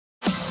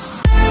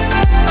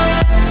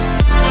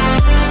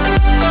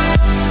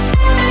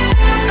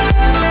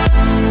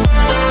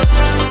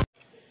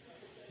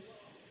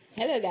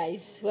Hello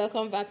guys,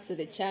 welcome back to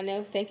the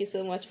channel. Thank you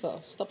so much for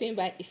stopping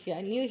by. If you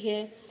are new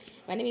here,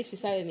 my name is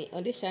Fisawemi.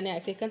 On this channel I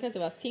create content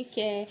about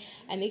skincare.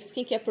 I make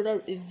skincare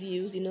product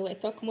reviews. I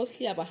talk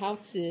mostly about how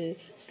to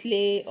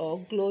slay or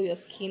glow your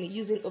skin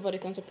using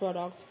over-the-counter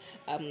product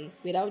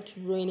without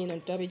ruining or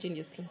damaging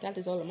your skin. That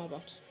is all I'm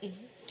about.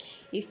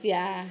 If you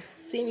are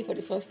seeing me for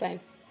the first time,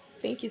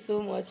 thank you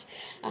so much.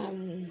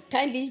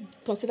 Kindly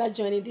consider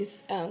joining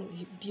this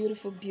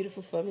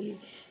beautiful family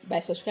by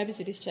subscribing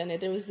to this channel.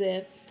 There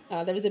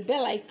is a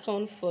bell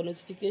icon for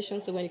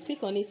notifications, so when you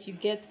click on it you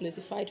get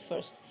notified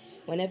first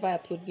whenever I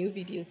upload new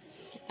videos.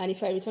 And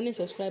if you're a returning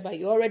subscriber,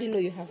 you already know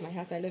you have my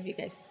heart. I love you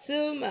guys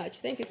too much.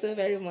 Thank you so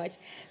very much.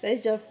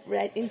 Let's jump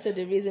right into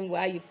the reason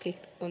why you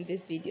clicked on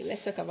this video.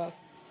 Let's talk about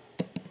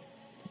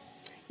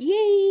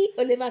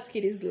OLAYBACT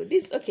Kiddies Glow.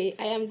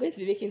 I am going to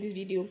be making this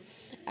video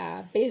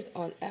based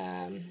on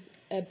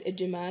a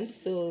demand.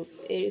 So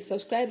a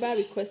subscriber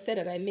requested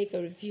that I make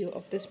a review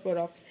of this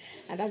product,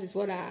 and that is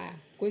what I'm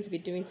going to be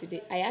doing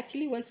today. I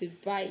actually went to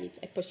buy it.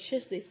 I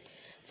purchased it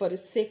for the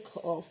sake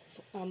of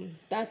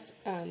that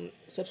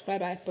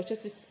subscriber. I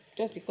purchased it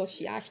just because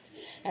she asked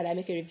that I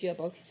make a review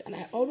about it. And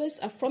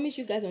I've promised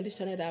you guys on this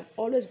channel that I'm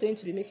always going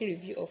to be making a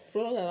review of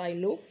products that I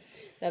know,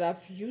 that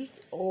I've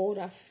used, or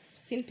that I've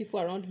seen people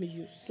around me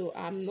use. So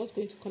I'm not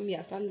going to come here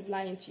and start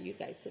lying to you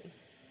guys. So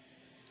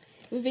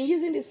we've been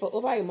using this for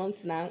over a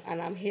month now, and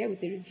I'm here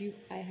with a review.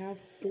 I have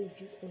a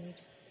review already.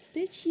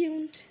 Stay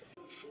tuned.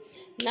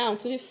 Now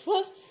to the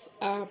first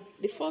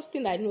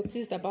thing I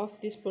noticed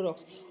about this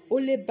product,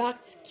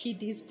 OLAYBACT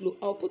Kiddies Glow.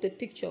 I'll put a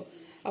picture.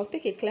 I'll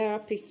take a clearer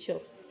picture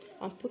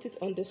and put it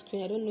on the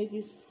screen. I don't know if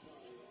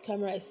this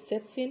camera is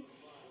setting.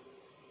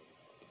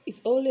 It's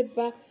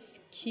OLAYBACT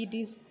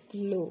Kiddies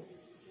Glow.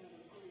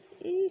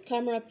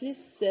 Camera, please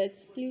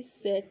set.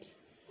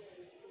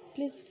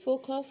 Please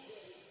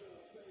focus.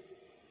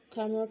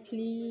 Camera,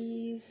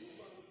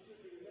 please.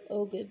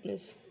 Oh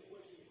goodness.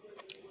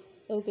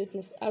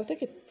 I'll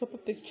take a proper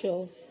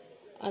picture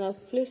and I'll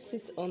place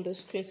it on the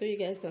screen so you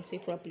guys can see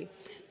properly.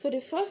 So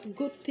the first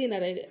good thing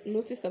that I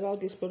noticed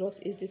about this product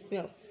is the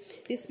smell.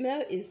 The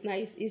smell is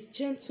nice. It's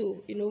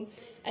gentle.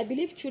 I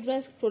believe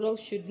children's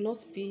products should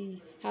not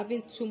be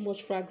having too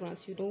much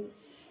fragrance.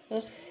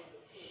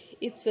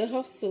 It's a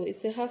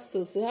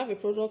hustle to have a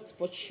product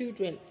for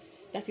children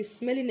that is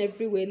smelling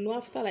everywhere.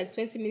 After like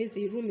 20 minutes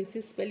the room is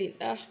still smelling.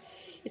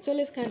 It's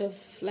always kind of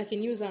like a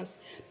nuisance.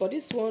 But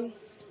this one,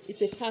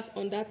 it's a pass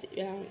on that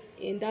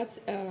in that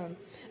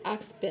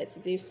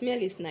aspect. The smell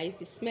is nice,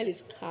 the smell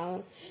is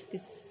calm,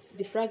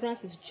 the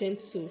fragrance is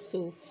gentle,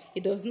 so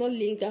it does not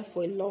linger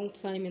for a long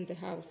time in the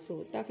house.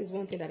 So that is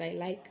one thing that I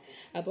like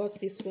about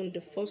this one, the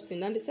first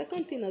thing. And the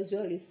second thing as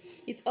well is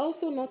it's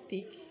also not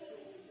thick.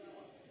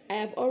 I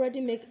have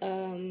already made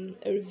a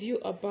review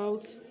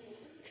about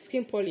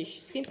skin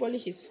polish. Skin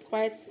polish is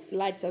quite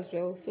light as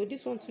well, so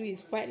this one too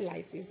is quite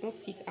light. It's not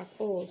thick at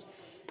all.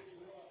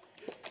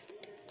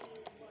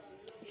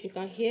 If you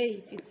can hear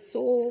it, it's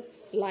so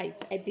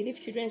light. I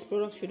believe children's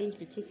products shouldn't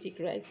be too thick,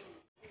 right?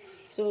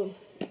 So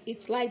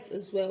it's light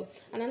as well.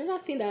 And another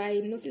thing that I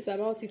noticed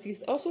about it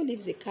is also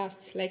leaves a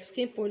cast like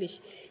skin polish.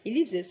 It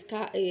leaves a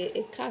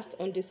cast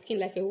on the skin,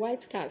 like a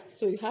white cast.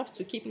 So you have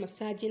to keep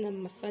massaging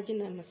until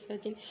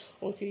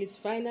it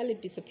finally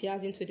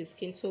disappears into the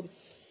skin. So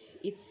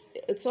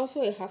it's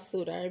also a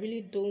hassle that I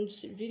really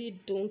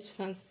don't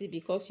fancy,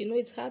 because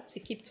it's hard to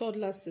keep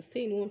toddlers to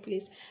stay in one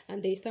place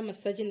and they start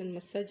massaging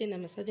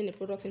the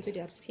product into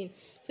their skin.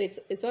 So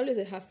it's always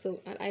a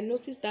hassle. And I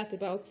noticed that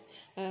about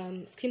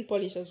skin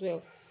polish as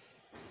well.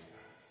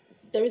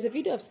 There is a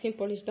video of skin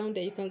polish down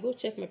there. You can go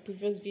check my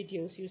previous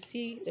videos. You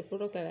see the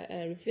product that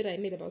I reviewed I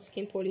made about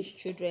skin polish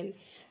children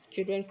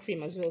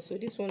cream as well. So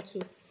this one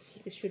too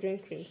is children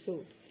cream.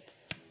 So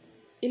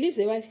it leaves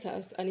a white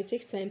cast and it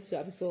takes time to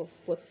absorb,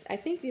 but I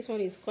think this one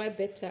is quite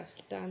better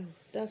than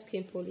that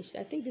skin polish.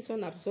 I think this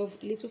one absorbs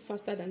a little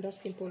faster than that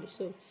skin polish.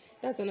 So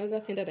that's another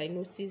thing that I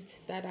noticed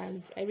that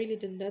I really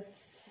did not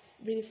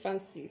really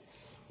fancy.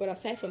 But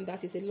aside from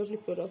that, it's a lovely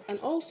product, and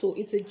also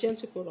it's a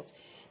gentle product.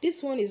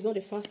 This one is not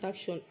a fast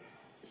action.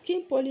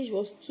 Skin polish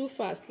was too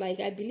fast. Like,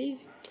 I believe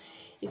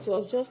it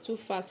was just too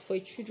fast for a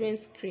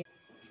children's cream.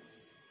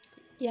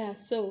 Yeah,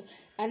 so,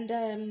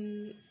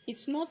 and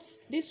it's not,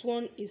 this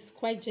one is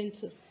quite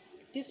gentle.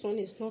 This one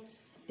is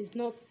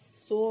not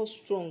so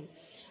strong.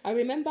 I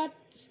remember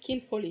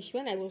skin polish,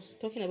 when I was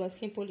talking about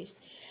skin polish,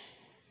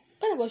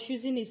 when I was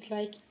using it,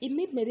 like, it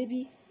made my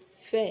baby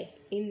fair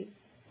in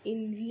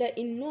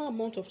no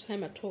amount of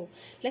time at all.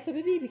 Like, my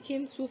baby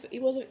became too,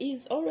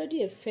 he's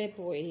already a fair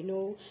boy,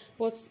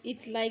 but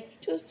it like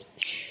just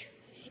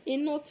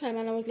in no time.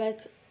 And I was like,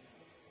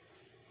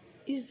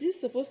 is this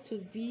supposed to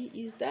be,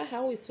 is that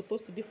how it's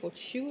supposed to be for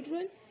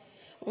children?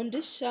 On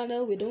this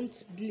channel, we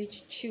don't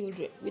bleach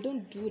children. We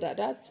don't do that.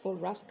 That's for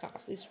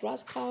rascals. It's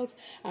rascals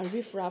and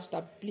riffraffs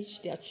that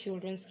bleach their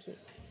children's skin.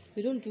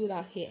 We don't do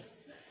that here.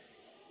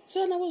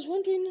 So, and I was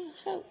wondering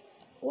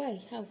why.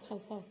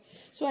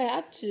 So I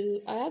had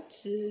to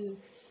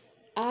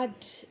add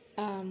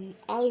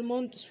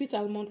sweet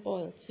almond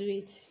oil to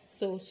it,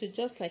 so to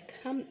just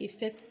like calm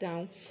effect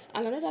down.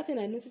 And another thing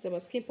I noticed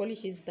about skin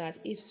polish is that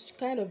it's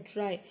kind of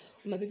dry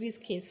on my baby's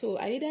skin, so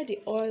I needed the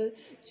oil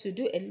to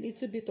do a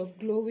little bit of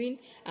glowing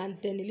and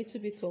then a little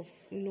bit of,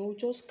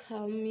 just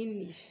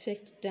calming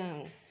effect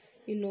down.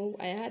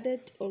 I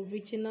added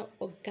original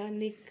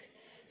organic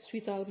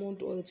sweet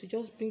almond oil to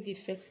just bring the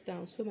effect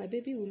down, so my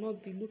baby will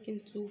not be looking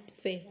too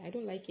fair. I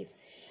don't like it.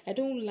 I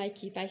don't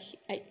like it.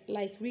 I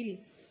like, really,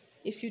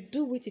 if you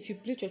do it, if you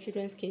bleach your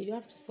children's skin, you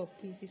have to stop,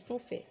 please. It's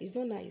not fair. It's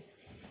not nice.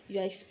 You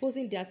are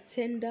exposing their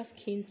tender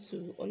skin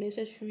to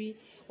unnecessary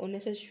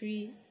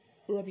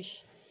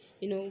rubbish.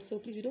 So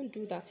please, we don't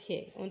do that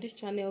here on this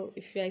channel.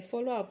 If you are a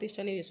follower of this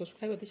channel, you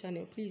subscribe to this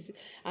channel, please,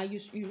 and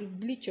you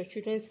bleach your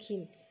children's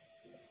skin,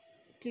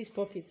 please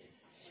stop it.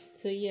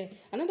 So yeah,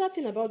 another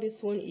thing about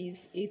this one is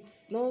it's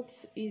not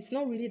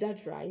really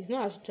that dry. It's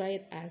not as dry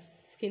as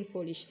skin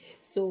polish.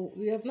 So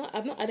I've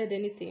not added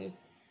anything,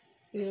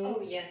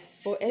 Oh,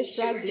 yes. for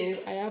extra glow.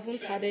 I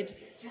haven't added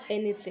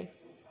anything,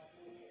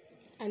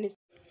 and it's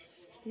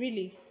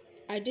really,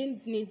 I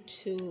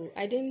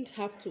didn't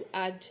have to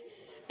add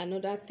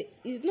another thing.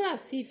 It's not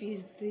as if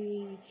it's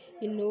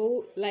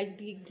like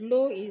the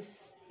glow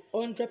is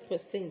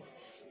 100%,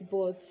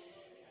 but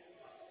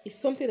it's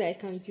something that I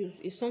can use.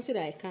 It's something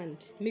that I can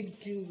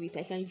make do with.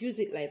 I can use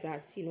it like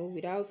that,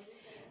 without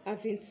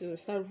having to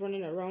start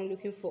running around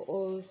looking for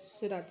oils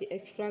so that the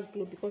extra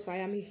glow, because I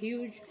am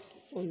huge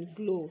on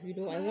glow.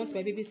 I want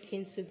my baby's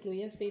skin to glow.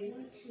 Yes, baby.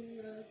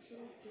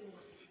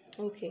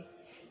 Okay.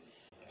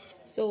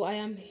 So I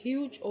am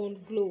huge on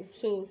glow.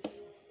 So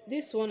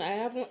this one, I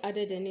haven't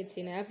added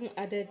anything. I haven't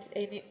added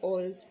any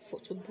oil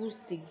to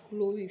boost the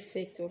glow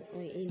effect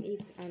in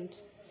it, and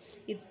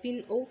it's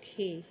been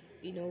okay.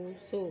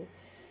 So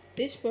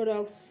this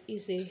product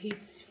is a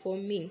hit for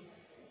me.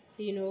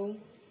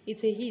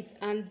 It's a hit,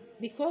 and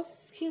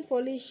because skin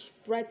polish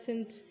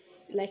brightens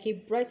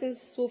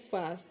so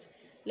fast,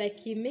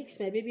 like it makes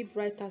my baby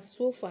brighter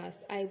so fast.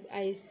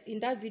 I in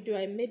that video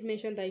I made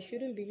mention that it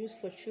shouldn't be used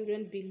for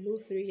children below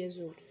 3 years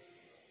old.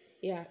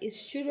 Yeah,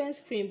 it's children's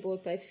cream,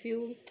 but I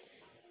feel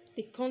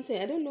the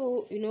content, I don't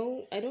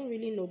know, I don't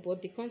really know,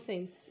 but the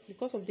content,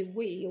 because of the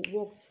way it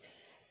works,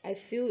 I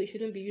feel it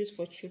shouldn't be used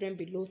for children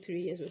below 3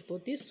 years old.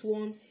 But this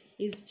one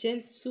is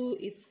gentle,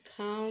 it's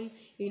calm,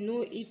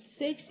 it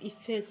takes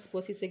effect,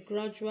 but it's a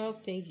gradual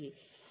thingy.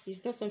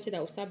 It's not something that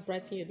will start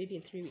brightening your baby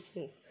in 3 weeks.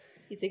 No,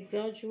 it's a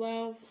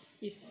gradual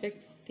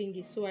effect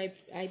thingy. So I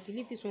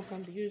believe this one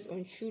can be used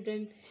on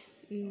children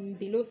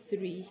below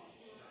 3,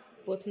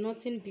 but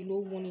nothing below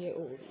 1 year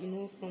old.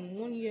 From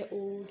 1 year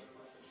old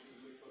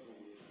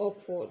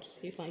upward,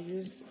 you can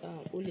use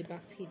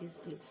OLAYBACT kiddies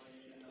glue.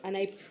 And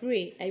I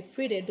pray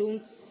they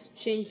don't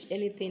change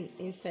anything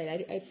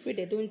inside. I pray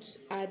they don't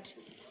add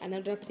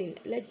another thing.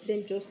 Let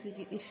them just leave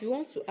it. If you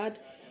want to add,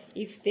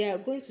 if they are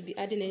going to be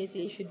adding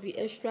anything, it should be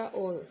extra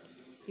oil,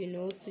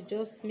 to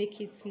just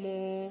make it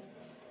more,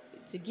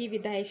 to give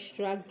it that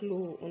extra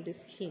glow on the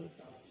skin.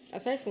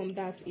 Aside from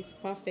that, it's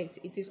perfect.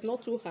 It is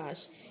not too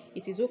harsh.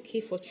 It is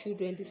okay for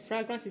children. This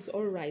fragrance is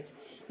all right.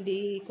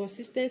 The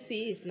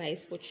consistency is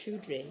nice for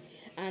children,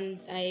 and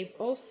I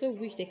also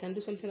wish they can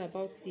do something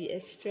about the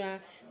extra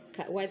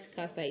white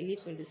cast that it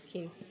leaves on the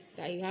skin,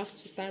 that you have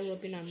to start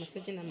rubbing and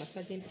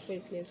massaging before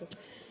it clears off.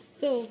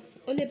 So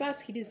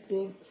OLAYBACT Kiddies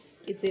Glow,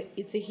 it's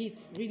a hit.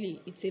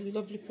 Really, it's a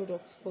lovely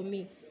product for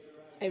me.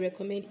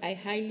 I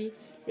highly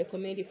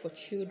recommend it for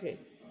children.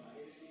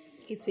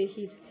 It's a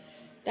hit.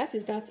 That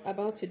is that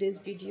about today's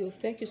video.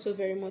 Thank you so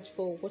very much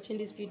for watching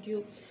this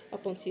video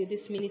up until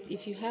this minute.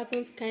 If you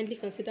haven't, kindly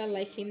consider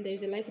liking. There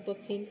is a like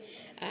button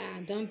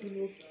down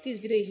below. Give this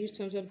video a huge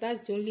thumbs up.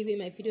 That's the only way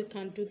my video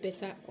can do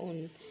better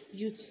on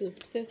YouTube.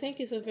 So thank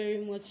you so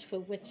very much for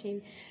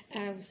watching.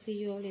 I will see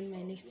you all in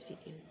my next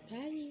video.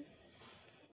 Bye.